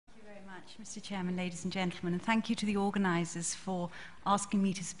much, Mr. Chairman, ladies and gentlemen, and thank you to the organisers for asking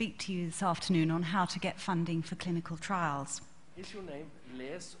me to speak to you this afternoon on how to get funding for clinical trials. Is your name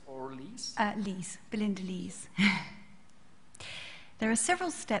Les or Lise? Lise, Belinda Lise. There are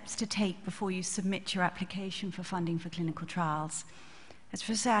several steps to take before you submit your application for funding for clinical trials. As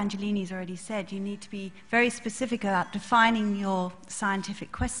Professor Angelini has already said, you need to be very specific about defining your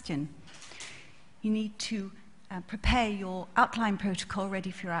scientific question. You need to prepare your outline protocol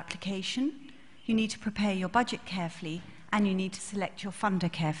ready for your application. You need to prepare your budget carefully, and you need to select your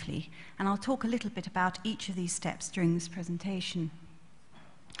funder carefully. And I'll talk a little bit about each of these steps during this presentation.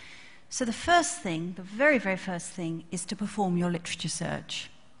 So the first thing, the very, very first thing, is to perform your literature search.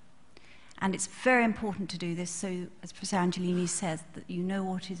 And it's very important to do this so, as Professor Angelini says, that you know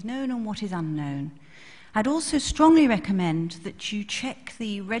what is known and what is unknown. I'd also strongly recommend that you check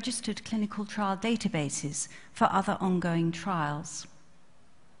the registered clinical trial databases for other ongoing trials.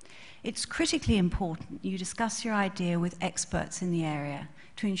 It's critically important you discuss your idea with experts in the area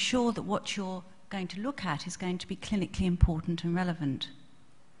to ensure that what you're going to look at is going to be clinically important and relevant.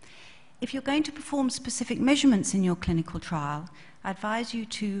 If you're going to perform specific measurements in your clinical trial, I advise you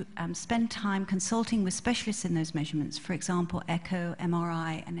to spend time consulting with specialists in those measurements, for example, echo,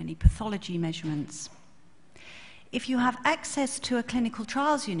 MRI, and any pathology measurements. If you have access to a clinical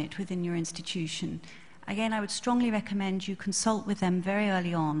trials unit within your institution, again, I would strongly recommend you consult with them very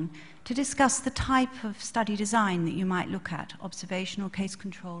early on to discuss the type of study design that you might look at, observational, case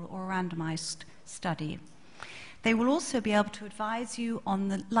control, or a randomized study. They will also be able to advise you on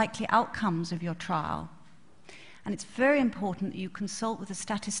the likely outcomes of your trial. And it's very important that you consult with a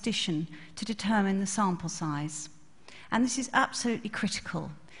statistician to determine the sample size. And this is absolutely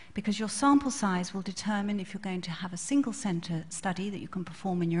critical, because your sample size will determine if you're going to have a single center study that you can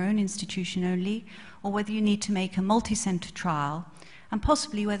perform in your own institution only, or whether you need to make a multi-center trial, and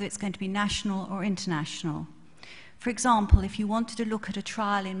possibly whether it's going to be national or international. For example, if you wanted to look at a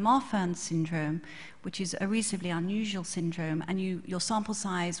trial in Marfan syndrome, which is a reasonably unusual syndrome, and your sample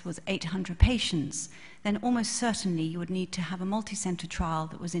size was 800 patients, then almost certainly you would need to have a multi-center trial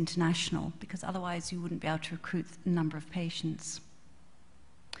that was international, because otherwise you wouldn't be able to recruit a number of patients.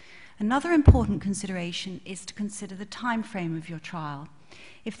 Another important consideration is to consider the time frame of your trial.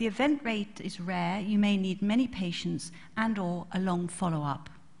 If the event rate is rare, you may need many patients and/or a long follow-up.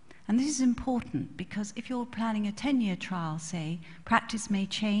 And this is important because if you're planning a 10-year trial, say, practice may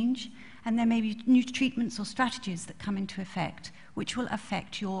change, and there may be new treatments or strategies that come into effect, which will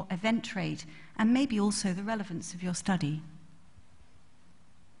affect your event rate and maybe also the relevance of your study.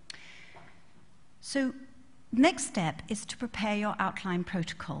 So, next step is to prepare your outline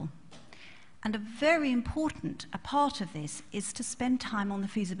protocol. And a very important part of this is to spend time on the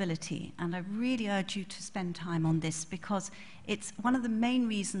feasibility. And I really urge you to spend time on this because it's one of the main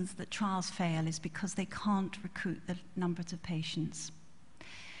reasons that trials fail is because they can't recruit the numbers of patients.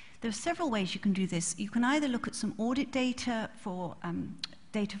 There are several ways you can do this. You can either look at some audit data for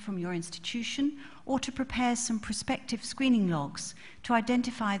data from your institution, or to prepare some prospective screening logs to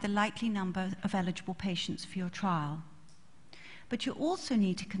identify the likely number of eligible patients for your trial. But you also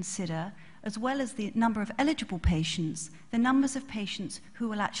need to consider, as well as the number of eligible patients, the numbers of patients who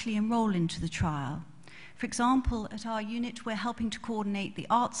will actually enroll into the trial. For example, at our unit, we're helping to coordinate the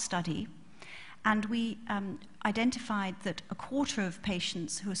ART study, and we identified that a quarter of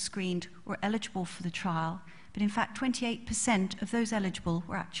patients who were screened were eligible for the trial, but in fact 28% of those eligible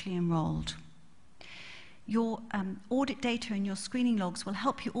were actually enrolled. Your audit data and your screening logs will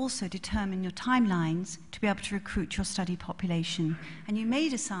help you also determine your timelines to be able to recruit your study population. And you may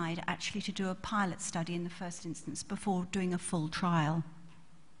decide actually to do a pilot study in the first instance before doing a full trial.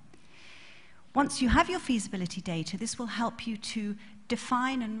 Once you have your feasibility data, this will help you to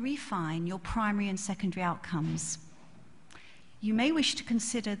define and refine your primary and secondary outcomes. You may wish to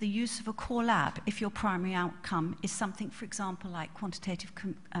consider the use of a core lab if your primary outcome is something, for example, like quantitative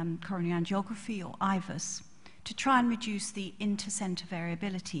coronary angiography or IVUS, to try and reduce the inter-center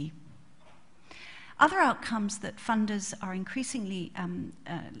variability. Other outcomes that funders are increasingly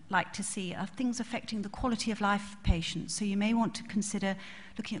like to see are things affecting the quality of life of patients. So you may want to consider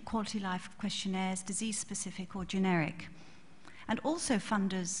looking at quality of life questionnaires, disease-specific or generic. And also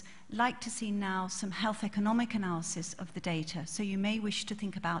funders like to see now some health economic analysis of the data, so you may wish to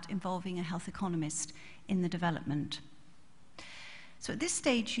think about involving a health economist in the development. So at this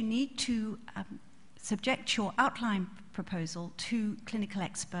stage, you need to subject your outline proposal to clinical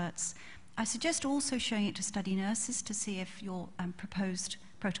experts. I suggest also showing it to study nurses to see if your proposed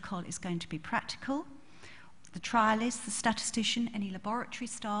protocol is going to be practical. The trialist, the statistician, any laboratory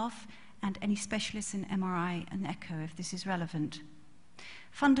staff, and any specialists in MRI and echo if this is relevant.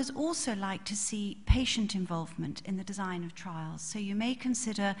 Funders also like to see patient involvement in the design of trials, so you may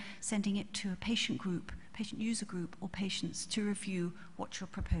consider sending it to a patient group, patient user group, or patients to review what you're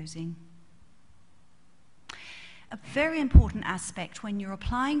proposing. A very important aspect when you're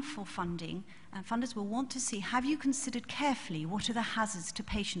applying for funding, funders will want to see, have you considered carefully what are the hazards to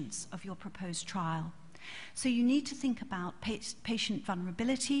patients of your proposed trial? So you need to think about patient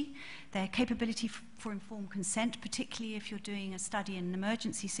vulnerability, their capability for informed consent, particularly if you're doing a study in an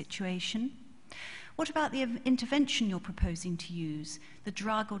emergency situation. What about the intervention you're proposing to use, the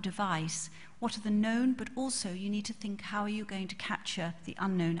drug or device? What are the known, but also you need to think, how are you going to capture the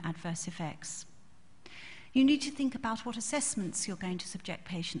unknown adverse effects? You need to think about what assessments you're going to subject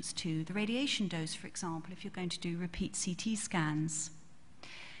patients to, the radiation dose, for example, if you're going to do repeat CT scans.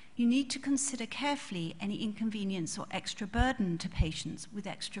 You need to consider carefully any inconvenience or extra burden to patients with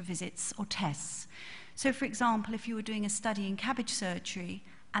extra visits or tests. So, for example, if you were doing a study in CABG surgery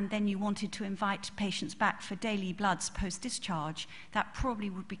and then you wanted to invite patients back for daily bloods post-discharge, that probably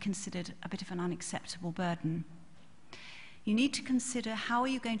would be considered a bit of an unacceptable burden. You need to consider, how are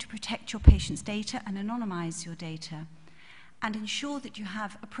you going to protect your patient's data and anonymize your data, and ensure that you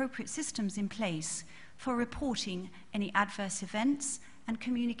have appropriate systems in place for reporting any adverse events and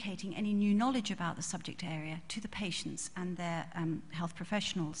communicating any new knowledge about the subject area to the patients and their health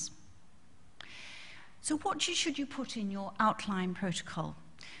professionals. So what should you put in your outline protocol?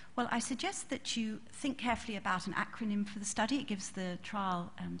 Well, I suggest that you think carefully about an acronym for the study. It gives the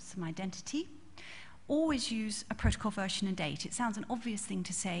trial some identity. Always use a protocol version and date. It sounds an obvious thing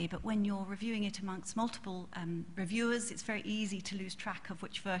to say, but when you're reviewing it amongst multiple reviewers, it's very easy to lose track of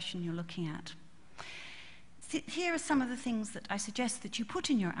which version you're looking at. Here are some of the things that I suggest that you put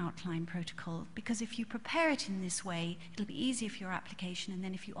in your outline protocol, because if you prepare it in this way, it'll be easier for your application, and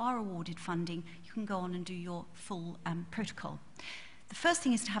then if you are awarded funding, you can go on and do your full protocol. The first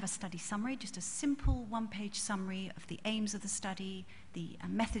thing is to have a study summary, just a simple one-page summary of the aims of the study, the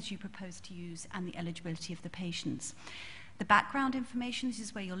methods you propose to use, and the eligibility of the patients. The background information, this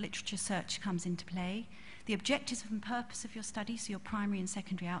is where your literature search comes into play. The objectives and purpose of your study, so your primary and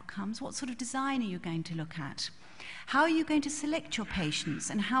secondary outcomes. What sort of design are you going to look at? How are you going to select your patients,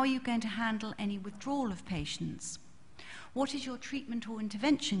 and how are you going to handle any withdrawal of patients? What is your treatment or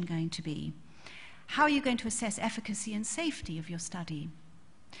intervention going to be? How are you going to assess efficacy and safety of your study?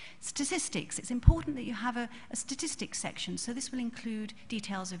 Statistics. It's important that you have a statistics section, so this will include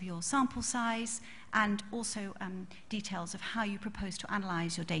details of your sample size and also details of how you propose to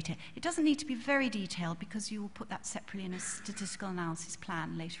analyze your data. It doesn't need to be very detailed, because you will put that separately in a statistical analysis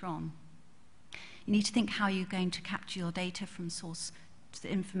plan later on. You need to think how you're going to capture your data from source to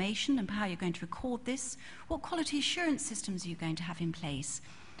the information, and how you're going to record this. What quality assurance systems are you going to have in place?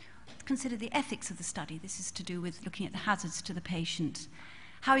 Consider the ethics of the study. This is to do with looking at the hazards to the patient.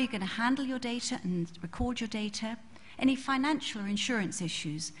 How are you going to handle your data and record your data? Any financial or insurance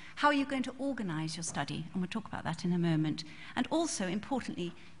issues? How are you going to organize your study? And we'll talk about that in a moment. And also,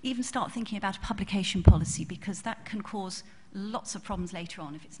 importantly, even start thinking about a publication policy, because that can cause lots of problems later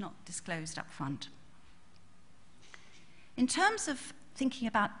on if it's not disclosed up front. In terms of thinking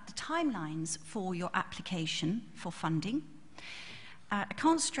about the timelines for your application for funding, I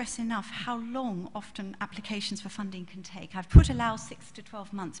can't stress enough how long often applications for funding can take. I've put allow 6 to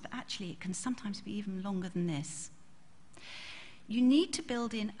 12 months, but actually it can sometimes be even longer than this. You need to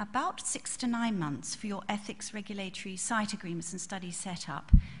build in about 6 to 9 months for your ethics, regulatory, site agreements and study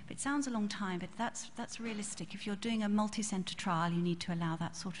setup. It sounds a long time, but that's realistic. If you're doing a multi-center trial, you need to allow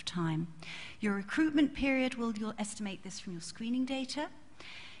that sort of time. Your recruitment period, you'll estimate this from your screening data.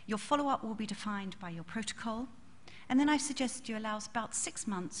 Your follow-up will be defined by your protocol. And then I suggest you allow about 6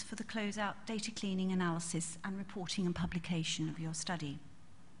 months for the closeout data cleaning, analysis, and reporting and publication of your study.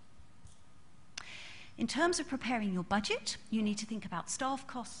 In terms of preparing your budget, you need to think about staff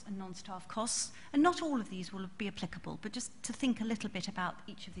costs and non-staff costs, and not all of these will be applicable, but just to think a little bit about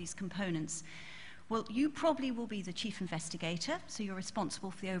each of these components. Well, you probably will be the chief investigator, so you're responsible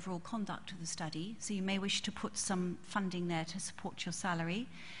for the overall conduct of the study, so you may wish to put some funding there to support your salary.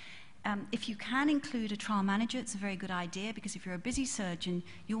 If you can include a trial manager, it's a very good idea, because if you're a busy surgeon,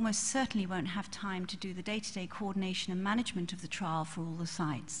 you almost certainly won't have time to do the day-to-day coordination and management of the trial for all the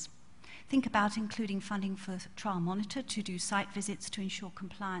sites. Think about including funding for trial monitor to do site visits to ensure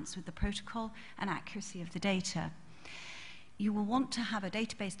compliance with the protocol and accuracy of the data. You will want to have a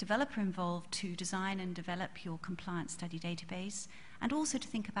database developer involved to design and develop your compliance study database, and also to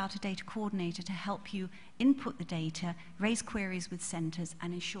think about a data coordinator to help you input the data, raise queries with centers,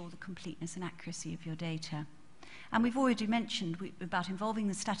 and ensure the completeness and accuracy of your data. And we've already mentioned about involving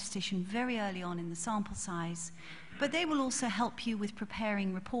the statistician very early on in the sample size, But they will also help you with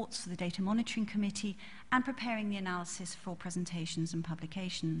preparing reports for the Data Monitoring Committee and preparing the analysis for presentations and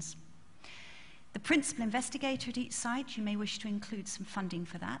publications. The principal investigator at each site, you may wish to include some funding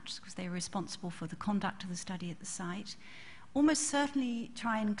for that because they are responsible for the conduct of the study at the site. Almost certainly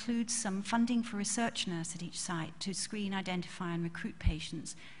try and include some funding for research nurse at each site to screen, identify and recruit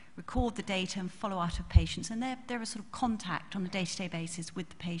patients, record the data and follow up of patients, and they're a sort of contact on a day-to-day basis with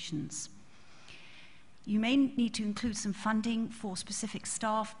the patients. You may need to include some funding for specific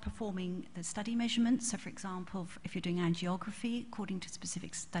staff performing the study measurements. So for example, if you're doing angiography according to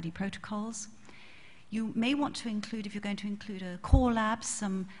specific study protocols. You may want to include, if you're going to include a core lab,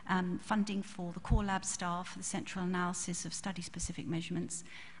 some funding for the core lab staff for the central analysis of study-specific measurements.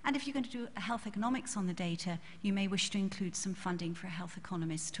 And if you're going to do a health economics on the data, you may wish to include some funding for a health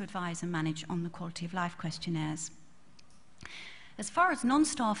economist to advise and manage on the quality of life questionnaires. As far as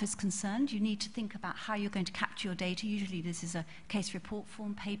non-staff is concerned, you need to think about how you're going to capture your data. Usually this is a case report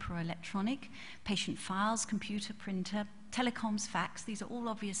form, paper or electronic, patient files, computer, printer, telecoms, fax. These are all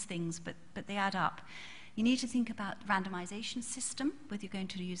obvious things, but they add up. You need to think about randomization system, whether you're going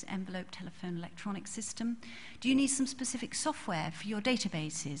to use envelope, telephone, electronic system. Do you need some specific software for your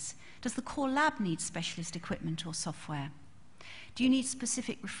databases? Does the core lab need specialist equipment or software? Do you need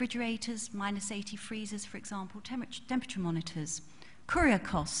specific refrigerators, -80 freezers, for example, temperature monitors? Courier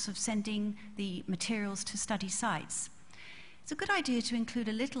costs of sending the materials to study sites. It's a good idea to include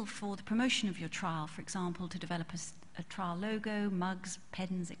a little for the promotion of your trial, for example, to develop a trial logo, mugs,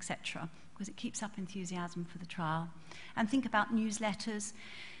 pens, etc., because it keeps up enthusiasm for the trial. And think about newsletters.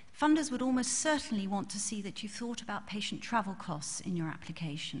 Funders would almost certainly want to see that you thought about patient travel costs in your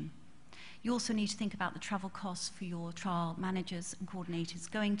application. You also need to think about the travel costs for your trial managers and coordinators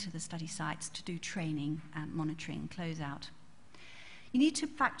going to the study sites to do training and monitoring and closeout. You need to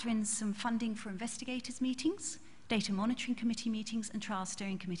factor in some funding for investigators meetings, data monitoring committee meetings and trial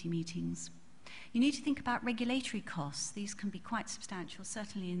steering committee meetings. You need to think about regulatory costs. These can be quite substantial,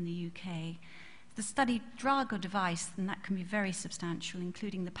 certainly in the UK. The study drug or device, then that can be very substantial,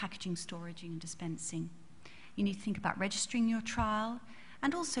 including the packaging, storage and dispensing. You need to think about registering your trial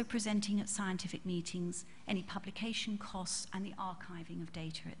and also presenting at scientific meetings, any publication costs and the archiving of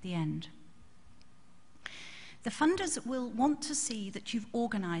data at the end. The funders will want to see that you've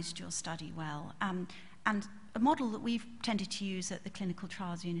organized your study well. And a model that we've tended to use at the Clinical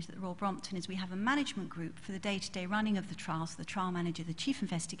Trials Unit at the Royal Brompton is we have a management group for the day-to-day running of the trials, the trial manager, the chief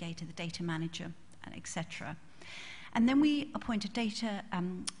investigator, the data manager, etc. And then we appoint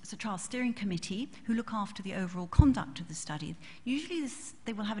a trial steering committee who look after the overall conduct of the study. Usually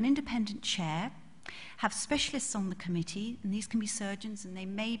they will have an independent chair, have specialists on the committee, and these can be surgeons and they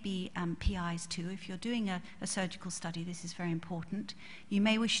may be PIs too. If you're doing a surgical study, this is very important. You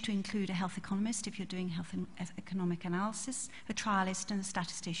may wish to include a health economist if you're doing health and economic analysis, a trialist and a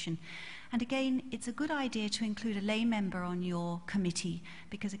statistician. And again, it's a good idea to include a lay member on your committee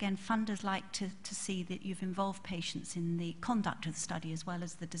because again, funders like to see that you've involved patients in the conduct of the study as well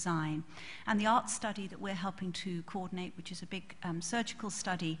as the design. And the ART study that we're helping to coordinate, which is a big surgical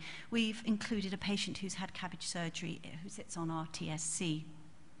study, we've included a patient who's had CABG surgery who sits on our TSC.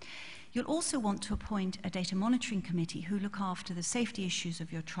 You'll also want to appoint a data monitoring committee who look after the safety issues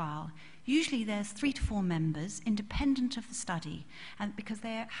of your trial. Usually there's 3 to 4 members independent of the study and because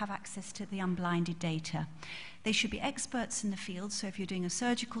they have access to the unblinded data. They should be experts in the field, so if you're doing a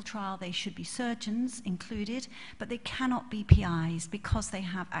surgical trial, they should be surgeons included, but they cannot be PIs because they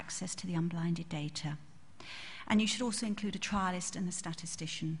have access to the unblinded data. And you should also include a trialist and a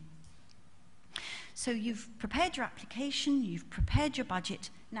statistician. So you've prepared your application, you've prepared your budget,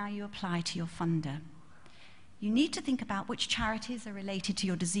 now you apply to your funder. You need to think about which charities are related to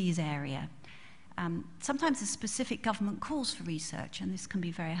your disease area. Sometimes there's specific government calls for research, and this can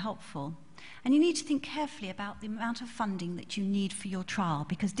be very helpful. And you need to think carefully about the amount of funding that you need for your trial,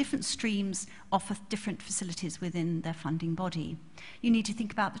 because different streams offer different facilities within their funding body. You need to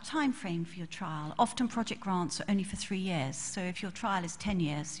think about the time frame for your trial. Often project grants are only for 3 years, so if your trial is 10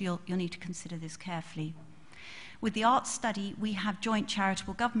 years, you'll need to consider this carefully. With the ART study, we have joint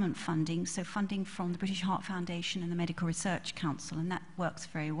charitable government funding, so funding from the British Heart Foundation and the Medical Research Council, and that works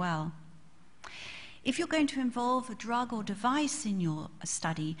very well. If you're going to involve a drug or device in your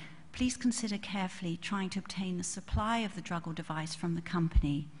study, please consider carefully trying to obtain the supply of the drug or device from the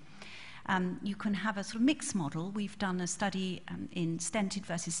company. You can have a sort of mixed model. We've done a study in stented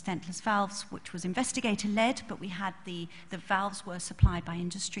versus stentless valves, which was investigator-led, but we had the valves were supplied by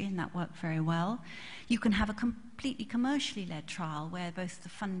industry, and that worked very well. You can have a completely commercially led trial where both the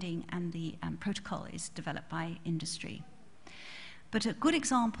funding and the protocol is developed by industry. But a good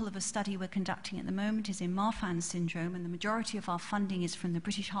example of a study we're conducting at the moment is in Marfan syndrome, and the majority of our funding is from the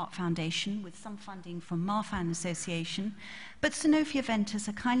British Heart Foundation, with some funding from Marfan Association. But Sanofi Aventis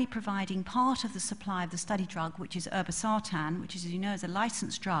are kindly providing part of the supply of the study drug, which is irbesartan, which, as you know, is a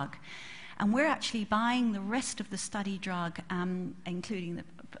licensed drug. And we're actually buying the rest of the study drug, including,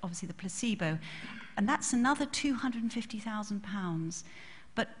 obviously, the placebo. And that's another £250,000.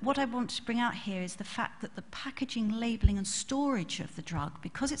 But what I want to bring out here is the fact that the packaging, labeling, and storage of the drug,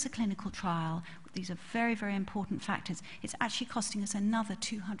 because it's a clinical trial, these are very, very important factors, it's actually costing us another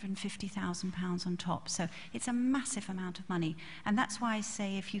 £250,000 on top. So it's a massive amount of money. And that's why I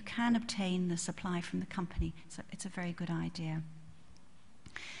say if you can obtain the supply from the company, it's a very good idea.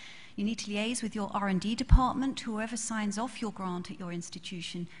 You need to liaise with your R&D department, whoever signs off your grant at your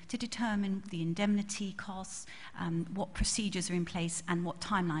institution, to determine the indemnity costs, what procedures are in place, and what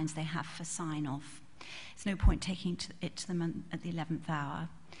timelines they have for sign-off. There's no point taking it to them at the 11th hour.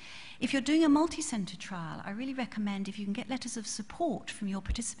 If you're doing a multi-centre trial, I really recommend if you can get letters of support from your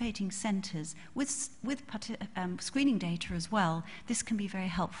participating centres with screening data as well, this can be very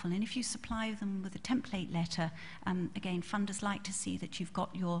helpful. And if you supply them with a template letter, again, funders like to see that you've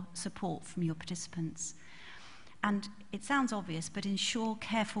got your support from your participants. And it sounds obvious, but ensure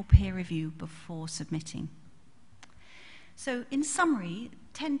careful peer review before submitting. So in summary,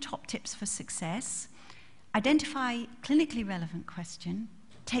 10 top tips for success. Identify clinically relevant question.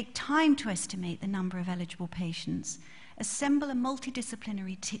 Take time to estimate the number of eligible patients, assemble a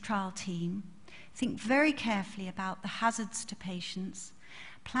multidisciplinary trial team, think very carefully about the hazards to patients,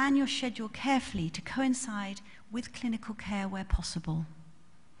 plan your schedule carefully to coincide with clinical care where possible.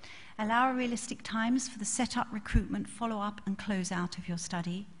 Allow realistic times for the setup, recruitment, follow-up, and close-out of your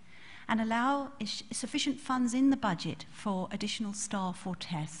study, and allow sufficient funds in the budget for additional staff or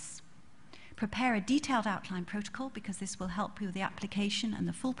tests. Prepare a detailed outline protocol, because this will help you with the application and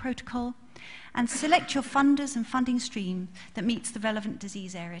the full protocol, and select your funders and funding stream that meets the relevant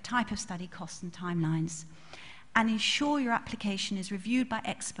disease area, type of study, costs and timelines. And ensure your application is reviewed by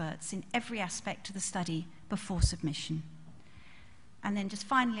experts in every aspect of the study before submission. And then just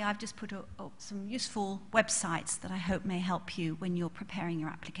finally, I've just put some useful websites that I hope may help you when you're preparing your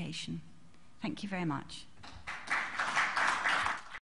application. Thank you very much.